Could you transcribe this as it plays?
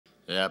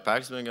Yeah,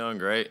 practice has been going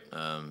great.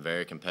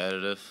 Very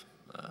competitive.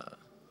 Uh,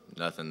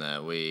 Nothing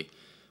that we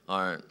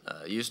aren't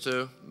used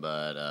to,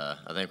 but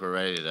I think we're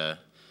ready to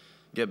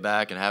get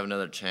back and have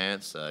another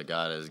chance.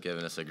 God has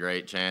given us a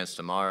great chance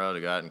tomorrow to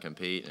go out and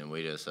compete, and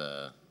we just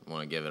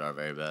want to give it our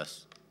very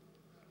best.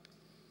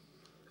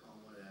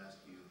 Colin, wanted to ask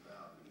you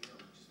about,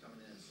 just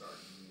coming in and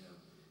starting,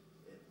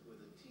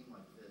 with a team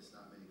like this,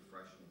 not many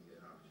freshmen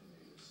get an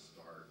opportunity to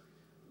start.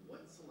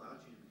 What's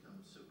allowed you to become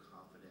so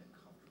confident and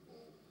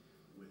comfortable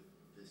with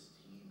this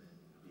team and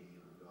being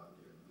able to go out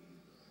there and be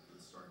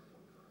the starting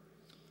point guard?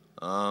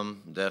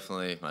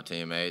 Definitely my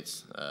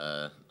teammates.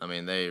 I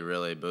mean, they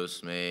really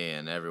boost me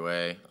in every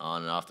way,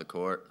 on and off the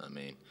court. I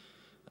mean,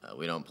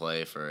 we don't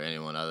play for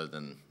anyone other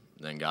than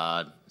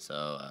God,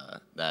 so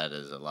that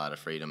is a lot of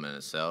freedom in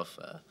itself.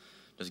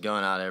 Just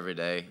going out every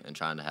day and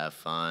trying to have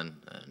fun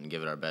and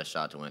give it our best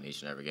shot to win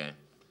each and every game.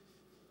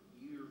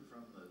 You're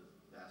from a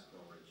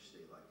basketball-rich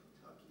state like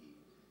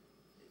Kentucky.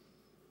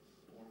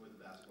 Born with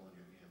a basketball in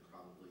your hand,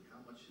 probably.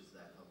 How much does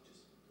that help?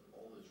 Just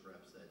all those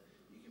reps that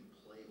you can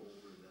play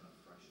older than a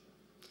freshman.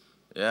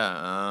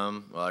 Yeah,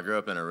 well, I grew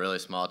up in a really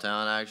small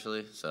town,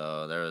 actually,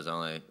 so there was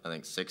only, I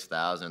think,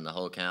 6,000 in the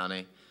whole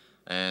county,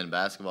 and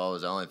basketball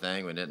was the only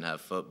thing. We didn't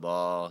have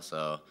football,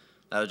 so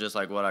that was just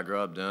like what I grew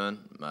up doing.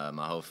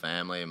 My whole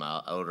family,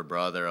 my older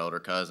brother, older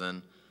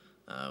cousin,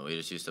 we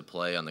just used to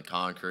play on the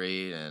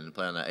concrete and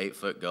play on the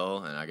 8-foot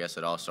goal, and I guess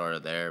it all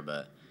started there.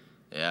 But,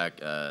 yeah,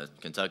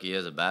 Kentucky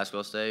is a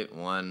basketball state,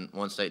 one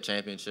state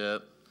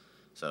championship,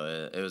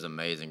 so it was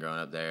amazing growing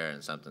up there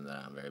and something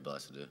that I'm very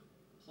blessed to do.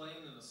 Playing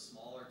in a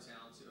smaller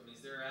town too. I mean,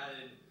 is there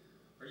added?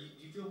 Do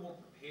you feel more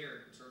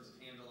prepared in terms of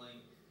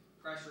handling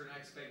pressure and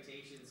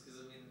expectations?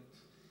 Because I mean,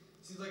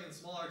 it seems like in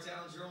smaller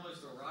towns you're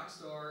almost a rock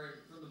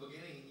star from the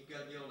beginning, and you've got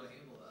to be able to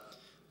handle that.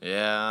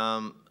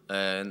 Yeah,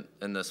 and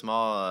in the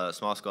small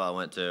school I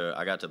went to,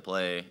 I got to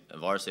play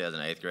varsity as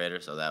an 8th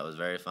grader, so that was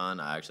very fun.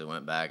 I actually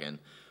went back and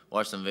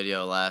watched some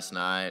video last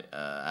night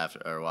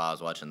while I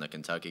was watching the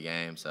Kentucky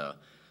game, so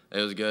it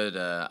was good.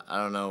 I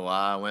don't know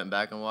why I went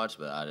back and watched,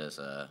 but I just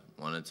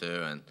wanted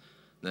to. And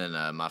then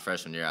my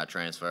freshman year, I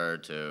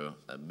transferred to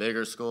a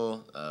bigger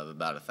school of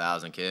about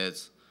 1,000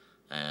 kids,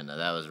 and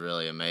that was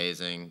really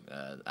amazing.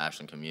 The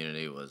Ashland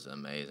community was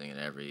amazing in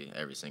every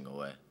single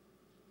way.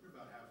 You're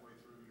about halfway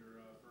through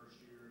your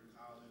first year in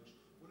college.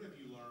 What have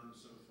you learned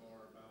so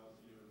far about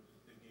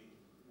the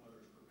game, whether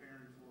it's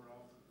preparing for it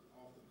off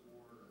the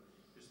court or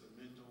just the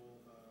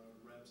mental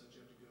reps that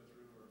you have to go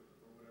through or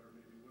whatever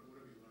maybe?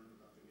 What have you learned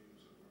about the game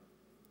so far?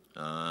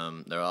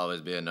 There'll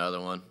always be another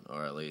one,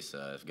 or at least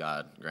if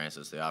God grants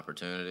us the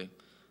opportunity.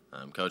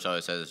 Coach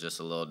always says it's just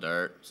a little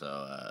dirt, so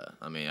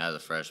I mean, as a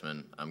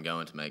freshman, I'm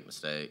going to make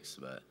mistakes,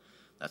 but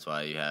that's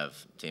why you have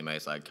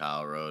teammates like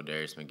Kyle Rowe,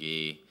 Darius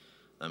McGee.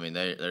 I mean,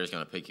 they're just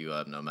going to pick you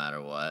up no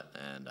matter what,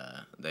 and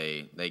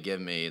they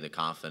give me the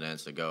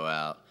confidence to go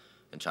out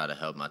and try to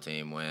help my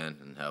team win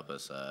and help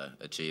us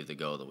achieve the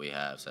goal that we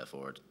have set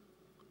forward.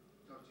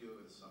 Talked to you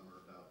over the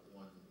summer about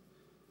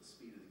the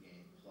speed of the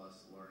game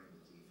plus learning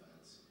the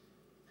defense.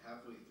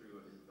 Halfway through,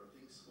 are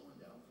things slowing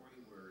down for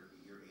you where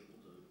you're able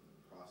to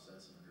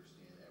process and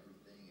understand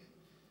everything, and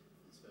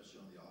especially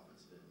on the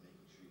offensive end,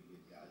 making sure you get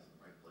guys in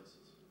the right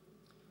places?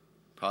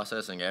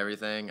 Processing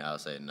everything, I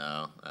would say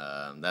no.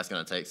 That's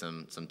going to take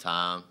some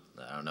time.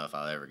 I don't know if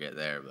I'll ever get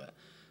there, but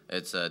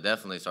it's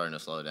definitely starting to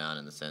slow down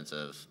in the sense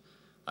of,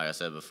 like I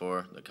said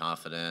before, the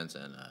confidence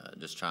and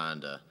just trying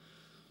to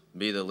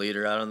be the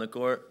leader out on the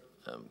court.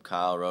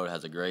 Kyle Rowe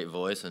has a great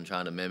voice and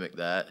trying to mimic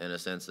that in a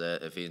sense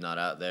that if he's not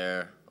out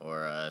there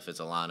or if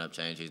it's a lineup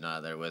change, he's not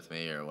out there with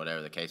me or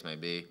whatever the case may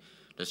be,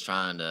 just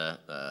trying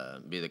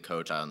to be the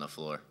coach out on the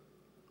floor.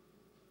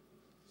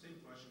 Same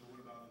question, but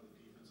what about on the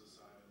defensive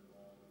side of the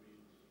ball? I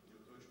mean,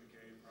 Coach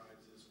McKay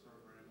prides his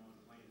program on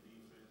playing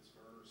defense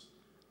first.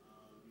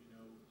 Do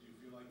you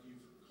feel like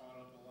you've caught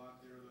up a lot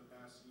there the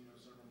past,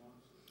 several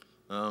months?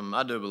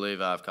 I do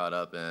believe I've caught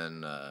up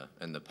in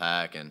the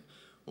pack and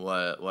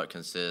what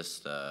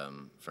consists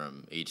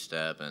from each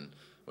step, and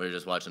we were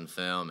just watching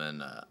film,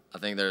 and I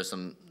think there's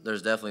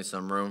definitely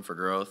some room for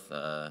growth.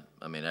 I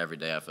mean, every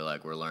day I feel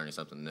like we're learning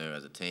something new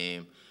as a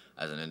team,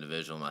 as an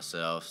individual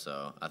myself.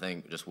 So I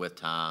think just with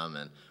time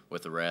and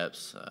with the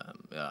reps,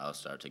 I'll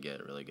start to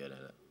get really good at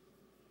it.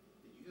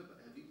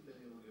 Have you been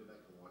able to go back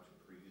and watch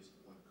previous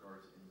point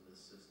guards in this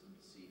system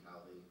to see how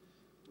they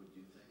would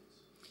do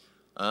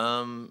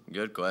things?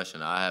 Good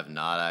question. I have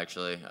not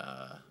actually.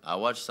 I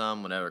watched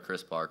some whenever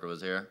Chris Parker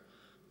was here,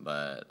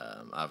 but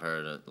I've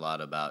heard a lot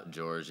about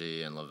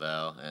Georgie and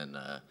Lavelle and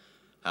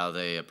how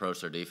they approach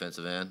their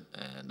defensive end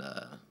and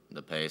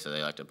the pace that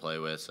they like to play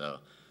with. So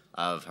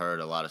I've heard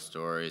a lot of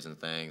stories and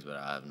things, but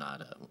I have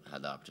not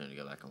had the opportunity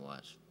to go back and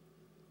watch.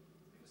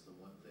 I guess the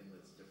one thing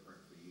that's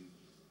different for you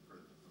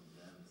from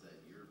them is that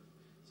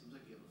it seems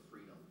like you have a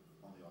freedom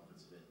on the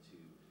offensive end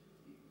too.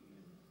 You can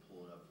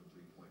pull it up from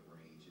 3-point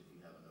range if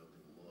you have an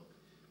open look.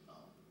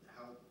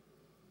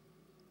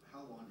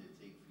 How long did it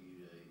take for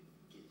you to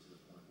get to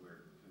the point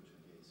where Coach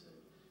McKay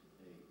said,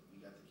 "Hey, you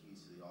got the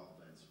keys to the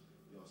offense.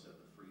 You also have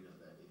the freedom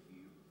that if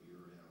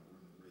you're in a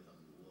rhythm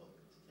look,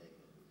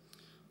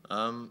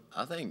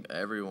 I think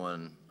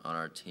everyone on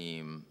our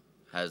team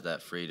has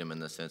that freedom in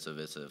the sense of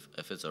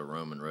if it's a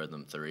room and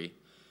rhythm three,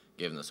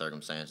 given the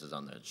circumstances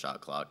on the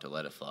shot clock, to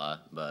let it fly.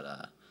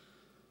 But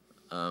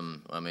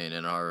I mean,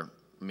 in our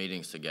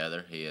meetings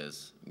together, he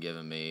has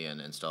given me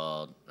and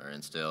instilled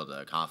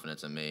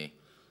confidence in me,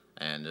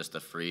 and just the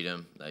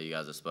freedom that you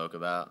guys have spoke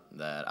about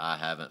that I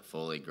haven't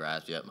fully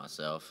grasped yet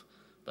myself.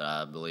 But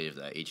I believe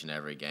that each and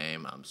every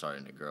game, I'm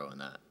starting to grow in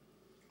that.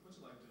 What's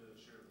it like to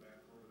share the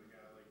backcourt with a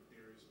guy like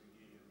Darius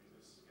McGee? I mean,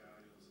 this guy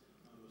is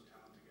one of the most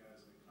talented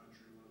guys in the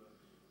country, one of the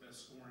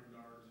best scoring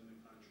guards in the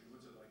country.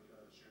 What's it like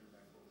sharing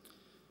the backcourt with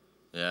him?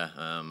 Yeah,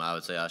 I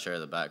would say I share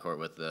the backcourt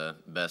with the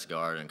best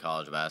guard in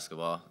college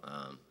basketball.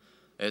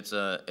 It's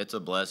a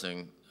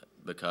blessing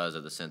because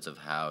of the sense of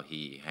how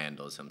he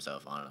handles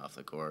himself on and off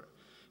the court.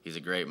 He's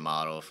a great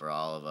model for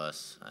all of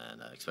us,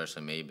 and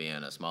especially me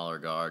being a smaller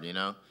guard.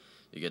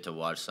 You get to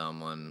watch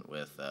someone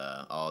with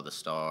all the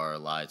star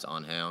lights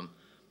on him,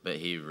 but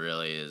he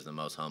really is the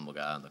most humble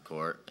guy on the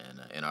court and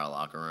in our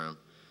locker room.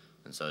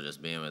 And so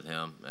just being with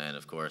him, and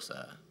of course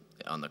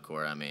on the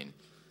court, I mean,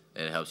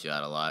 it helps you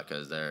out a lot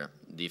because their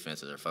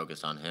defenses are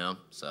focused on him.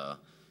 So,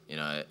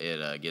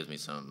 it gives me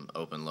some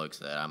open looks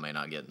that I may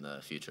not get in the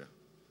future.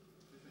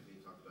 Coach McVay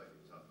talked about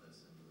your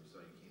toughness, and we saw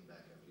you came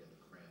back after you had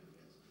the cramp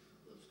against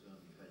Lipscomb.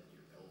 You've had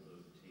your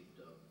elbow taped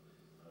up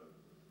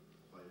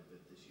quite a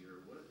bit this year.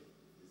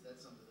 Is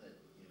that something that,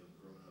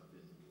 growing up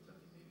in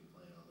Kentucky, maybe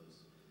playing on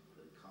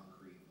the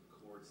concrete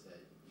courts, that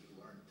you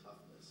learned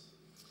toughness?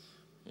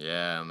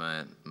 Yeah,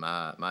 man,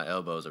 my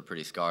elbows are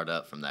pretty scarred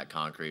up from that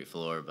concrete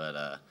floor,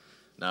 but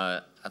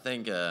no, I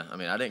think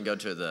I didn't go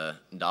to the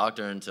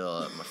doctor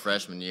until my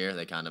freshman year.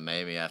 They kind of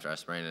made me after I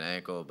sprained an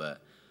ankle,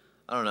 but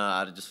I don't know.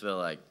 I just feel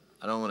like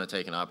I don't want to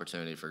take an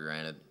opportunity for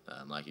granted.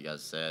 Like you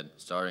guys said,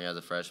 starting as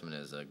a freshman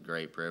is a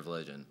great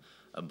privilege and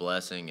a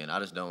blessing, and I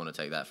just don't want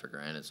to take that for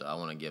granted. So I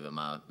want to give it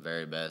my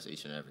very best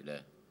each and every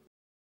day.